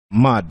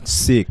Mad,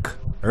 sick,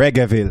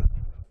 Reggaeville.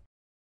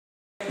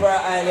 Emperor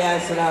Haile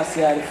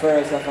Selassie the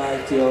first of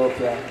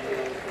Ethiopia.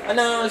 And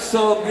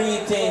also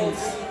greetings,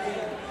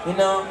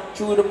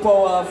 through the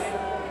power of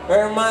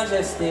Her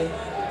Majesty,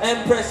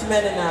 Empress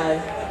Menenai.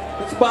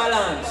 It's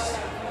balance,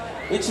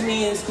 which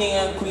means King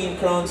and Queen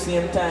crown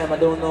same time. I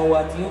don't know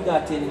what you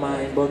got in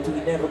mind, but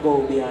we never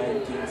go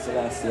behind King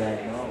Selassie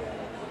right now.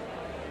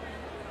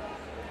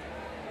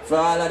 For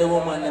all of the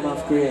women them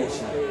of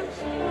creation.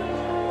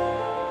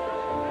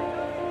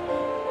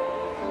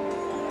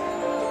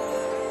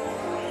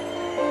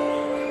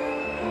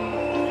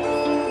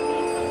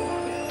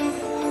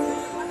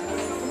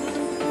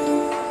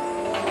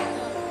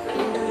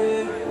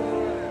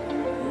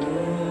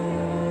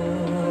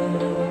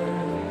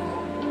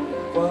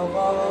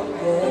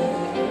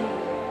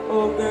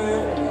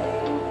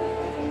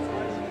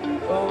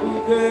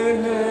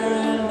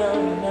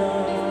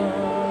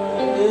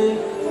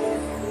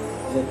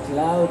 The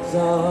clouds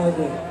are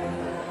there,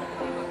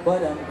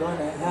 but I'm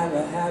gonna have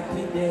a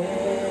happy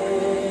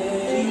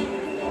day.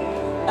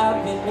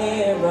 I've been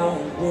here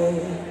all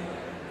day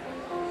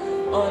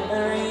on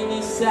a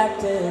rainy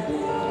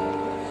Saturday,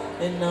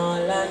 and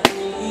all I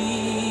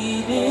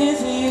need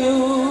is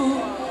you.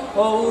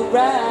 Oh,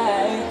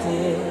 right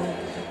here,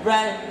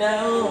 right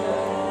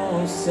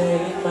now,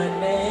 say my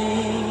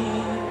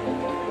name.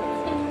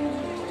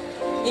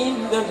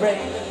 In the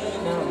rain,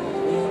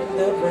 in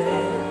the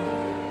rain.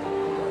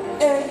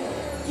 Hey,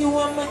 you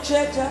are my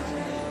treasure.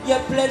 Your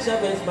pleasure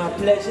is my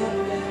pleasure.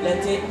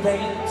 Let it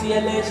rain to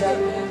your leisure.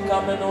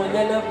 Come and know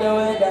you love the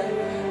weather.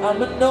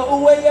 I'ma know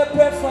what you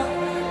prefer.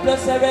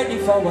 Plus I'm ready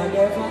for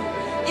whatever.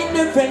 In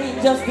the rain,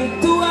 just the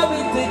two of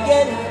it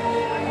together.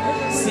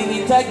 Sing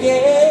it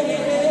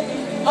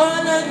again.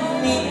 All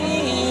I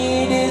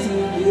need is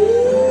you.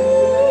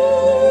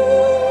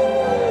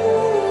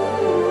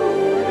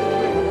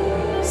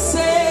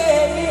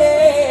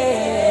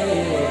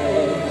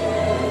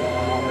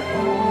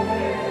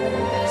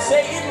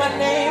 My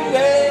name,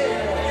 babe.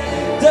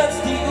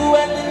 Dusty, you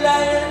and the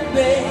lion,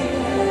 babe.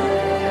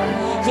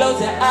 Close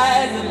your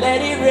eyes and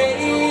let it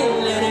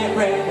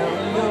rain on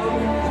you.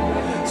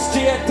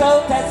 Straight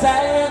out as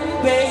iron,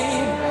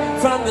 babe,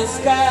 from the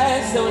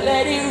sky, so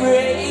let it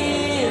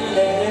rain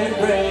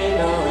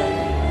on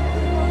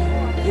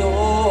you.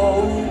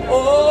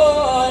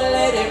 Oh,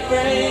 let it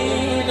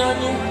rain on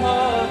your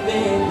heart,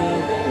 baby,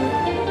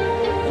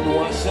 and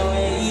wash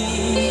away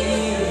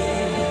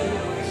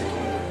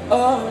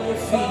all your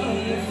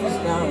fears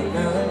now.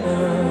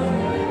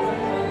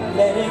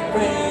 Let it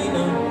rain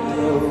on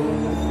you.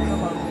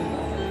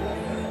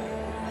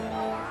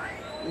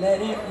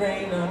 Let it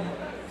rain on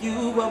you.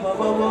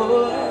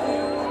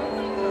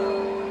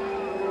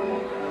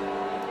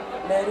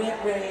 Let it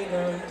rain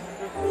on you.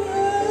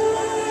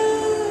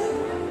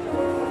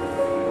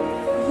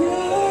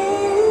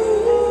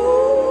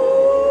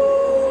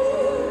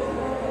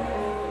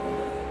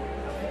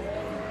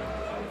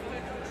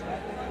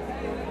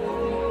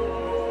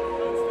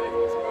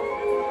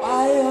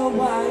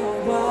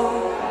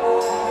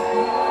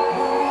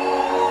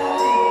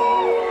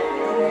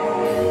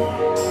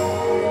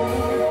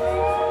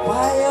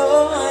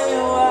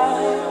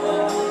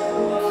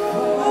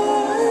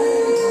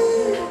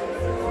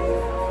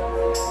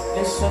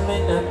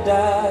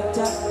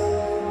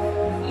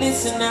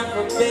 Listen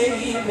up,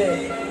 baby.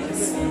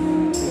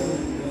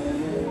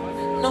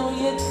 No,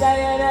 you're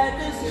tired of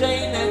the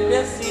strain and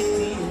the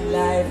city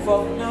life.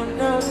 Oh, no,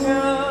 no,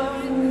 no.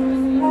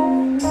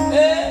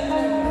 Hey.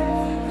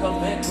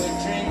 Come and we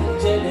drink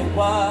jelly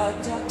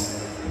water.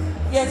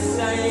 Yes,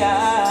 I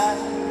am.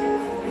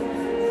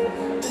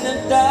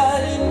 And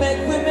darling,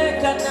 make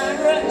a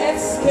narrow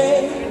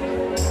escape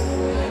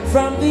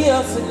from the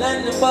hustle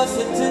and the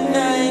bustle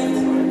tonight.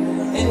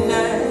 And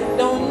I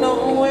don't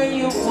know where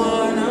you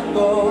wanna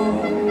go,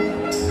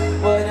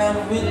 but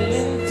I'm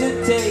willing to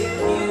take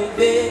you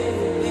there.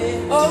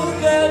 Oh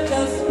girl,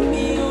 just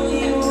be who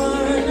you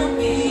wanna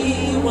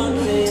be one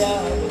day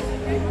out.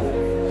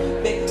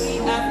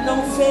 Baby, have no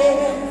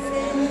fear,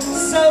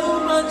 so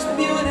much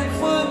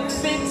beautiful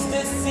things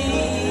to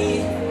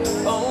see.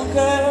 Oh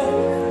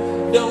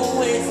girl, don't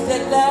waste a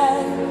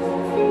life,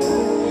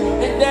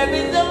 and there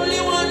is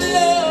only one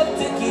love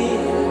to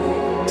give.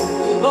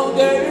 Oh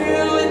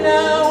girl, when I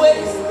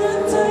waste the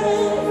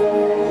time,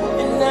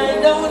 and I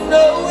don't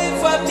know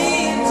if I be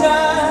in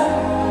time,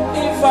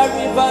 if I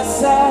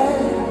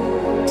riverside,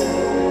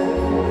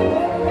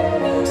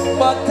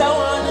 but I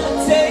wanna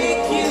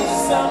take you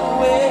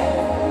somewhere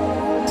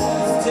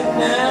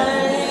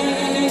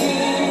tonight,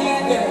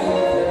 girl.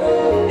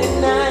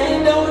 And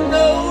I don't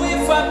know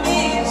if I be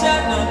in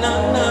time, no, no,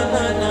 no,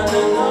 no, no,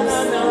 no, no,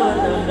 no,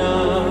 no, no.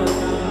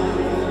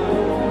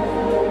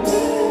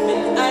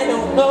 And I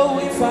don't know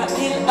if I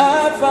in a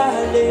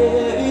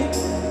valley,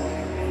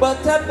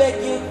 but I beg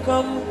you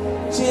come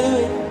chill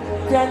with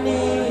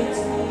Chronixx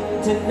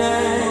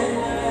tonight.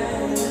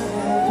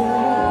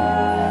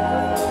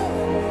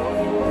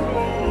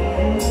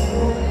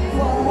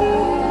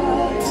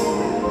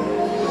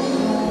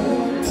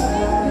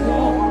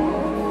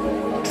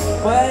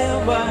 Why, oh,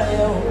 why,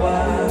 oh,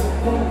 why?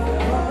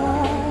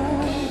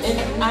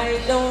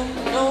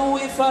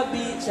 a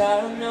beach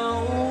or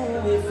no,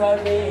 if a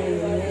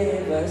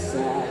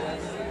riverside.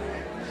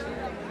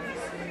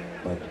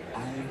 But I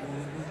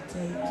wanna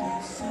take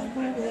you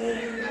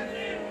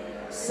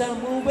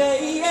somewhere,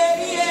 yeah,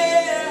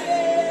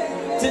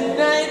 yeah.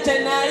 Tonight,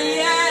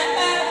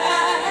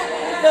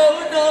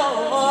 don't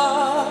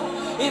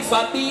know if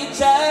a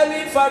beach or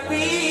if a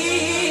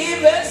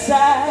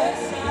riverside.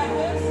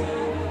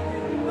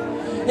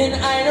 And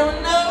I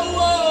don't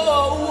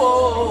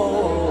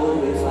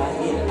know if I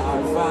hit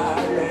or far,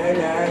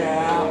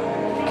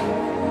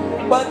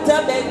 but I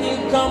beg you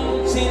come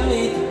chill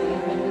with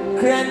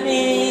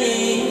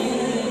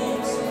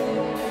Chronixx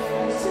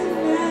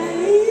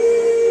tonight.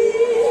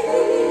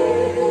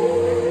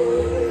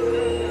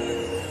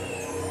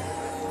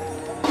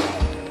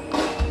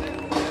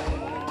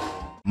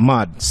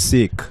 Mad,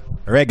 sick,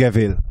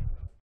 Reggaeville.